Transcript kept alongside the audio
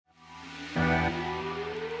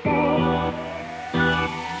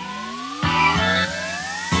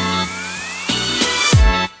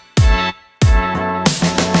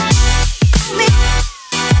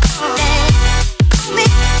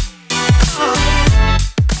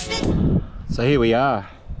So here we are.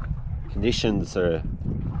 Conditions are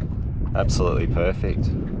absolutely perfect.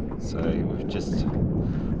 So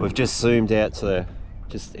we've just zoomed out to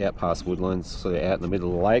just out past Woodlands, sort of out in the middle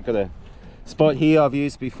of the lake. Got a spot here I've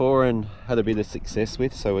used before and had a bit of success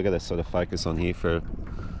with, so we're going to sort of focus on here for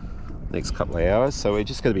the next couple of hours. So we're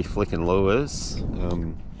just going to be flicking lures.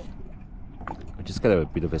 We're just going to have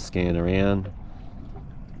a bit of a scan around.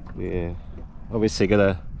 Yeah, obviously got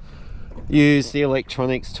to use the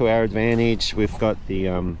electronics to our advantage. We've got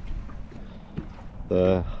the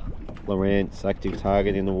Lowrance Active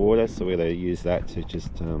Target in the water, so we're going to use that to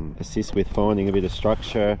just assist with finding a bit of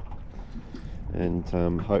structure, and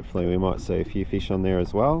hopefully we might see a few fish on there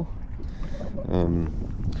as well.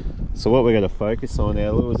 So what we're going to focus on,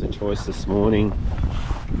 our lures of choice this morning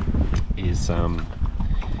is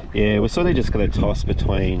yeah, we're sort of just going to toss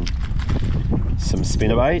between some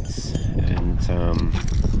spinnerbaits, and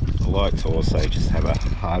I like to also just have a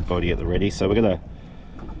hard body at the ready. So we're going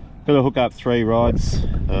to hook up 3 rods.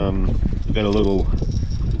 We've got a little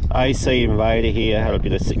AC Invader here. Had a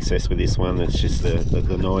bit of success with this one. It's just the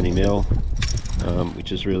 90mm,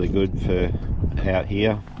 which is really good for out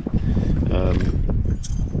here.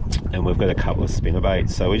 And we've got a couple of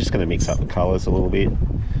spinnerbaits, so we're just going to mix up the colours a little bit.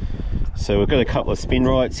 So we've got a couple of spin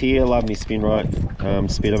rights here. Love me spin right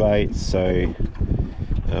spinnerbaits. So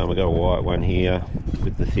we've got a white one here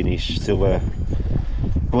with the finished silver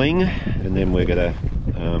bling, and then we're going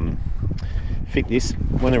to fit this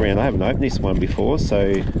one around. I haven't opened this one before,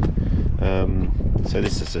 so so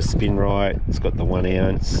this is a spin right. It's got the 1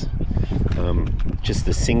 ounce, just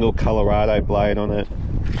a single Colorado blade on it,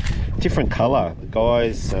 different colour. The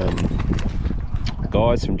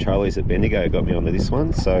guys from Charlie's at Bendigo got me onto this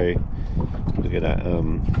one, so we're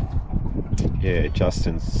gonna yeah,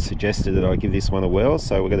 Justin suggested that I give this one a whirl,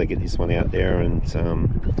 so we're gonna get this one out there and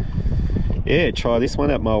yeah, try this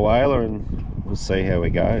one at Mulwala, and we'll see how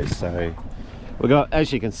we go. So we got,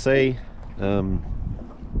 as you can see,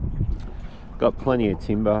 got plenty of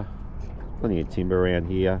timber around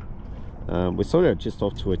here. We're sort of just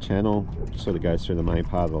off to a channel, sort of goes through the main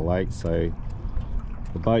part of the lake, so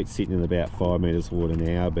the boat's sitting in about 5 meters of water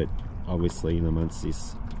now, but obviously in amongst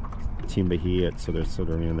this timber here, it's sort of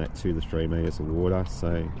around that 2 to 3 meters of water.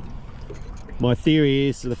 So my theory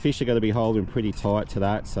is the fish are going to be holding pretty tight to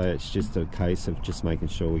that, so it's just a case of just making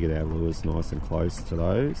sure we get our lures nice and close to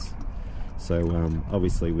those. So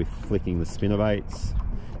obviously with flicking the spinnerbaits,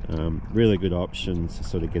 really good option to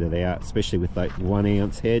sort of get it out, especially with that 1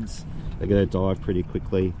 ounce heads. They're going to dive pretty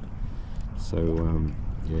quickly. So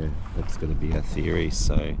yeah, that's going to be our theory.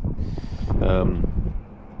 So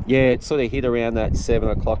yeah, it sort of hit around that 7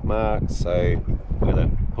 o'clock mark, so we're going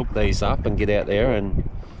to hook these up and get out there, and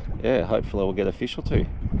yeah, hopefully we'll get a fish or two.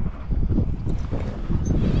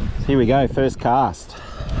 So here we go, first cast.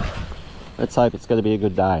 Let's hope it's going to be a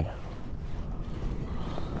good day.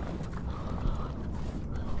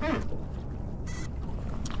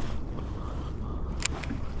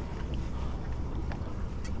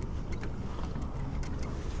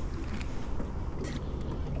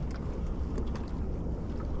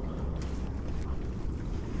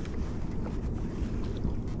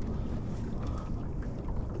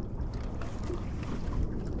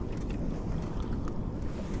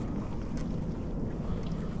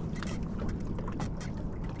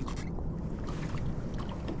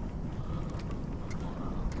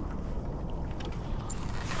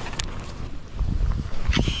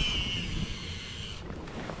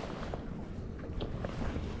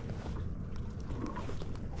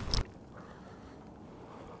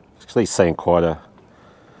 Actually seeing quite a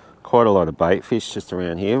lot of bait fish just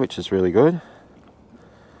around here, which is really good.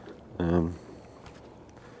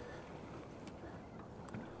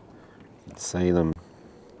 See them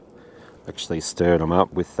actually stirred them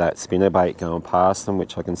up with that spinnerbait going past them,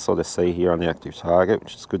 which I can sort of see here on the active target,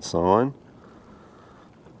 which is a good sign.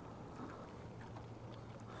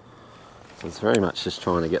 So it's very much just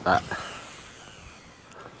trying to get that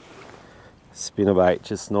spinnerbait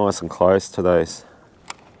just nice and close to those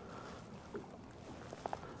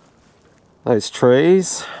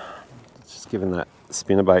trees. It's just giving that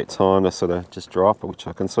spinnerbait time to sort of just drop, which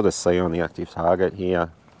I can sort of see on the active target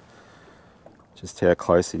here, just how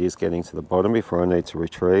close it is getting to the bottom before I need to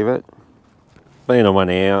retrieve it. Being a 1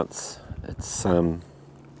 ounce, it's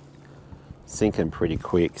sinking pretty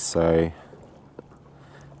quick, so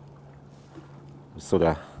we're sort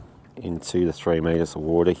of in 2 to 3 meters of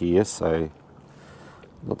water here, so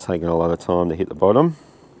not taking a lot of time to hit the bottom.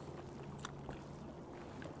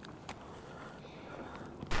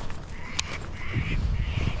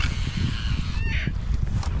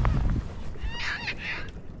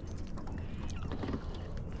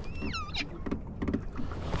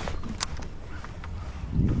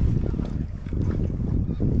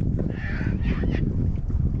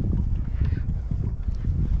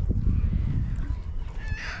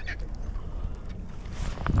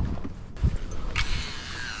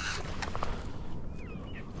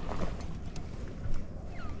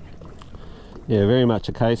 yeah, very much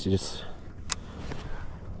a case you just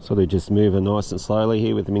sort of just moving nice and slowly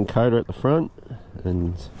here with the Minn Koda at the front,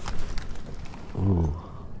 and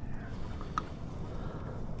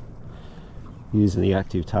using the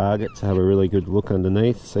active target to have a really good look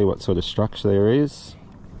underneath, see what sort of structure there is.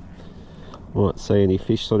 Might see any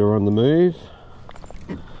fish sort of on the move.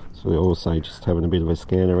 So we're also just having a bit of a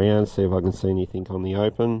scan around, see if I can see anything on the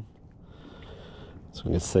open. So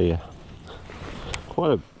we can see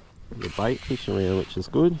quite a bait fish around, which is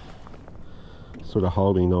good. Sort of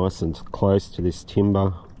holding nice and close to this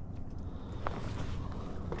timber.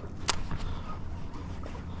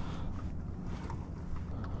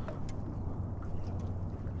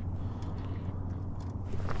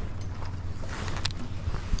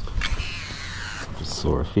 Just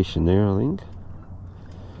saw a fish in there, I think.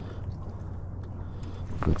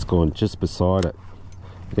 It's gone just beside it.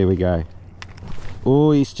 There we go.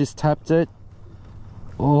 Oh, he's just tapped it.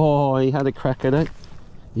 Oh, he had a crack at it.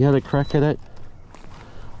 He had a crack at it.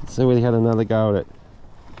 Let's see whether he had another go at it.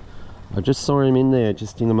 I just saw him in there,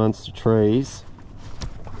 just in amongst the trees.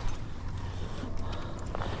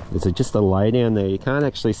 There's just a lay down there. You can't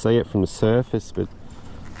actually see it from the surface, but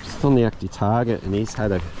just on the active target, and he's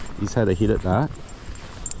had a hit at that.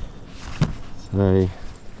 So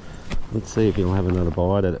let's see if he'll have another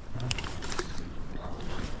bite at it.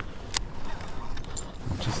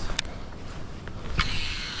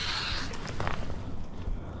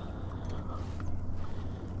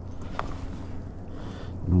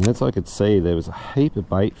 And as I could see, there was a heap of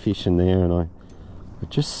bait fish in there, and I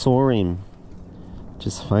just saw him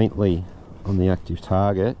just faintly on the active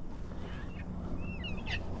target.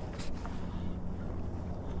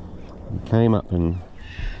 He came up and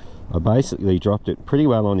I basically dropped it pretty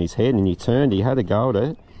well on his head, and he turned, he had a go at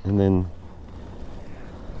it, and then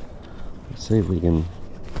let's see if we can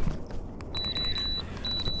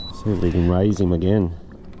raise him again.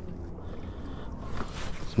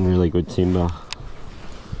 Some really good timber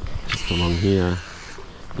just along here.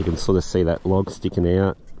 You can sort of see that log sticking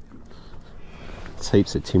out. It's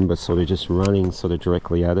heaps of timber sort of just running sort of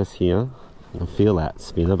directly at us here. You can feel that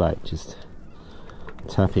spinnerbait just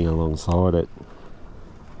tapping alongside it.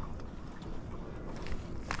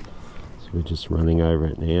 So we're just running over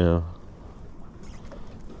it now.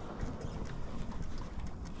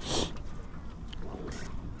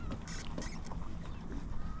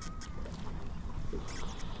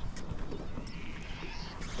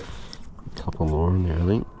 A couple more in there, I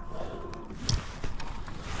think.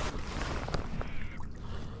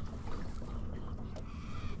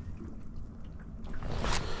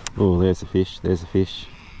 Oh, there's a fish, there's a fish.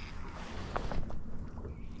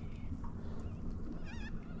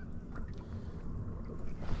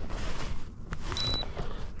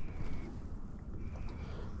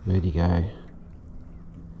 Where'd he go?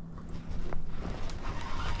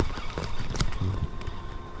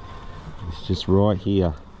 It's just right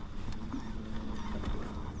here.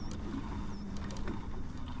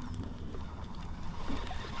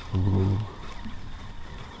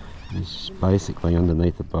 He's basically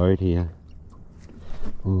underneath the boat here.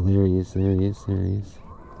 Oh, there he is, there he is, there he is.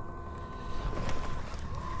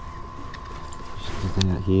 Just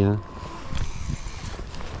look out here.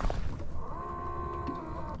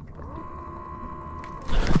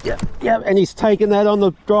 Yep, and he's taken that on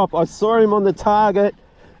the drop. I saw him on the target,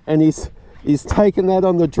 and he's taken that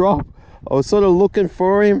on the drop. I was sort of looking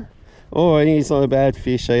for him. Oh, and he's not a bad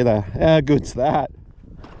fish either. How good's that?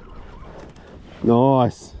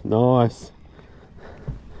 Nice, nice.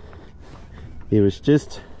 He was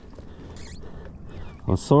just,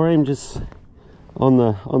 I saw him just on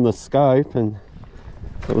the scope, and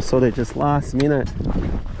it was sort of just last minute.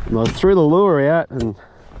 And I threw the lure out, and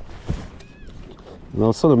I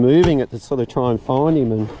was sort of moving it to sort of try and find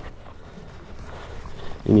him,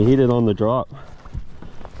 and he hit it on the drop.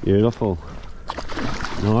 Beautiful.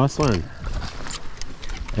 Nice one.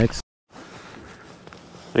 Excellent.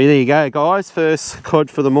 Well, there you go, guys. First cod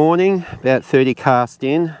for the morning, about 30 cast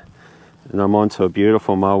in, and I'm onto a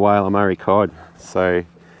beautiful Mulwala Murray Cod. So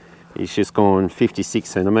he's just gone 56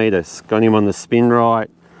 centimetres. Got him on the spin right,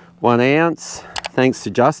 1 ounce. Thanks to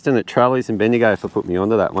Justin at Trolleys in Bendigo for putting me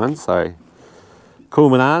onto that one. So cool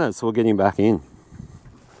bananas, so we'll get him back in.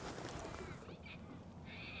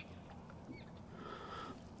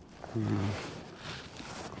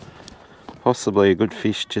 Possibly a good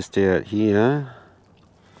fish just out here.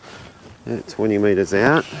 20 metres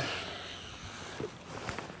out.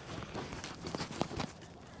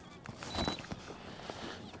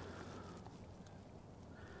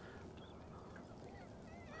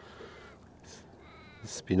 The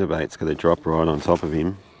spinnerbait's going to drop right on top of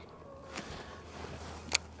him.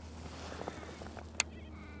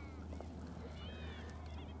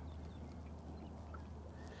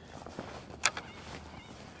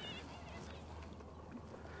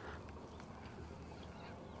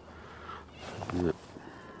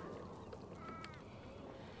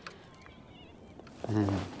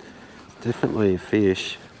 Definitely a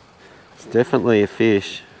fish. It's definitely a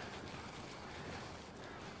fish.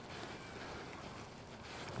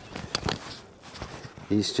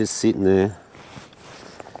 He's just sitting there.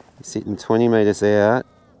 He's sitting 20 metres out,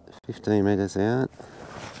 15 metres out.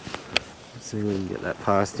 Let's see if we can get that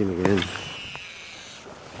past him again.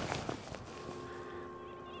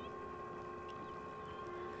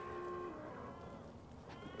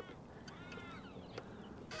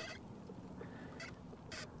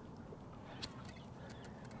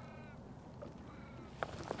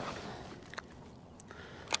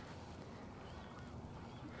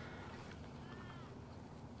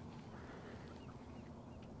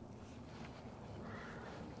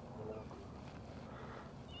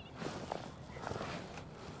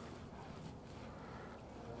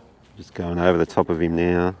 Just going over the top of him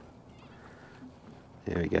now.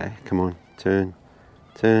 There we go. Come on, turn,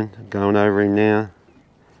 turn. Going over him now.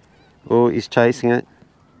 Oh, he's chasing it.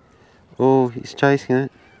 Oh, he's chasing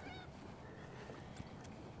it.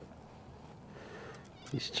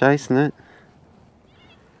 He's chasing it.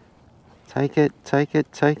 Take it, take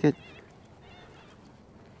it, take it.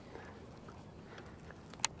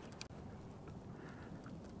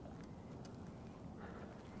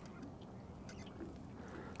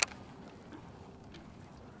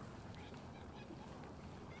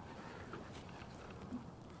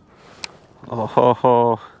 Oh, ho,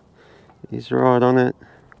 ho. He's right on it.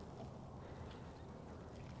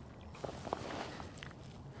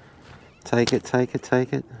 Take it, take it,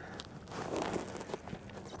 take it.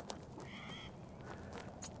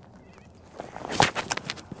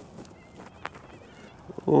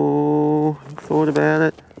 Oh, thought about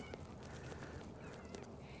it.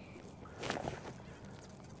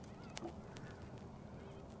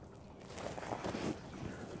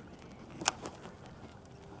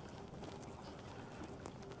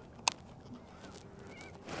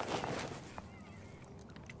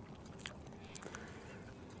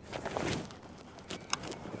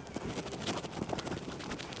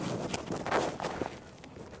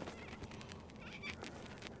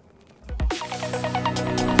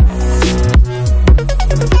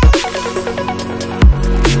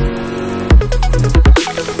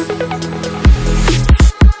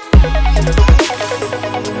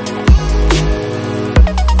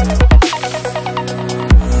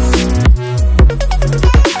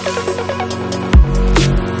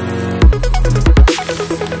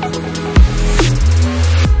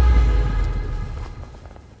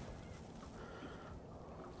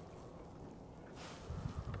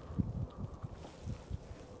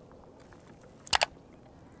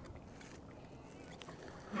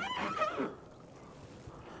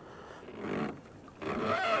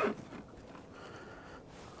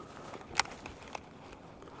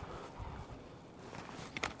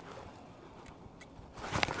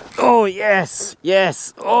 Oh, yes,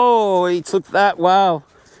 yes. Oh, he took that well.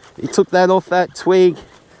 He took that off that twig.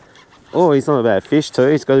 Oh, he's not a bad fish too.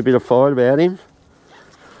 He's got a bit of fight about him.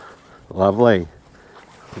 Lovely.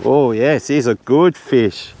 Oh, yes, he's a good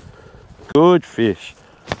fish. Good fish.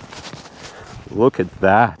 Look at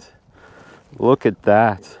that. Look at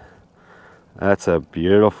that. That's a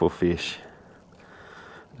beautiful fish.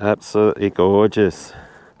 Absolutely gorgeous.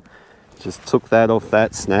 Just took that off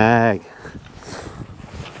that snag.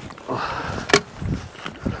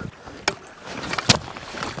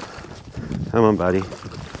 Come on, buddy.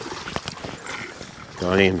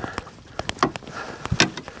 Got him.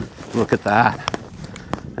 Look at that.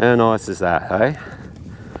 How nice is that, hey?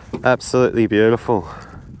 Absolutely beautiful.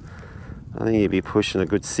 I think he'd be pushing a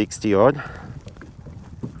good 60 odd.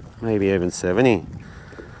 Maybe even 70.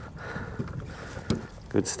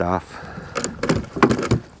 Good stuff.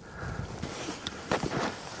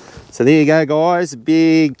 So there you go, guys.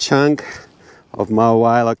 Big chunk of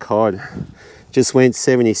Mulwala cod. Just went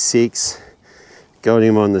 76. Got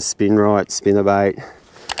him on the spin right spinnerbait.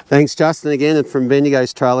 Thanks Justin again, and from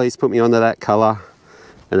Bendigo's Trolleys, put me onto that colour,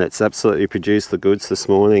 and it's absolutely produced the goods this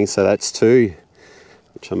morning. So that's 2,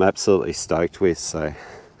 which I'm absolutely stoked with. So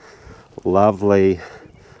lovely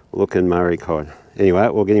looking Murray cod. Anyway,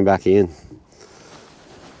 we'll get him back in.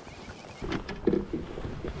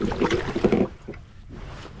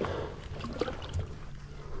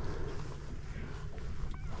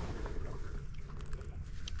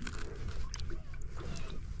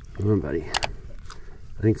 Come on, buddy.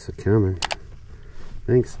 Thanks for coming.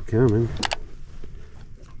 Thanks for coming.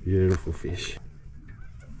 Beautiful fish.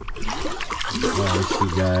 There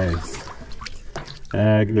she goes.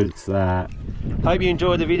 How good's that? Hope you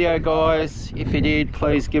enjoyed the video, guys. If you did,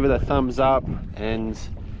 please give it a thumbs up. And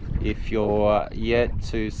if you're yet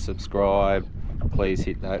to subscribe, please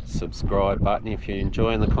hit that subscribe button if you're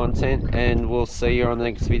enjoying the content, and we'll see you on the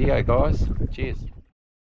next video, guys. Cheers.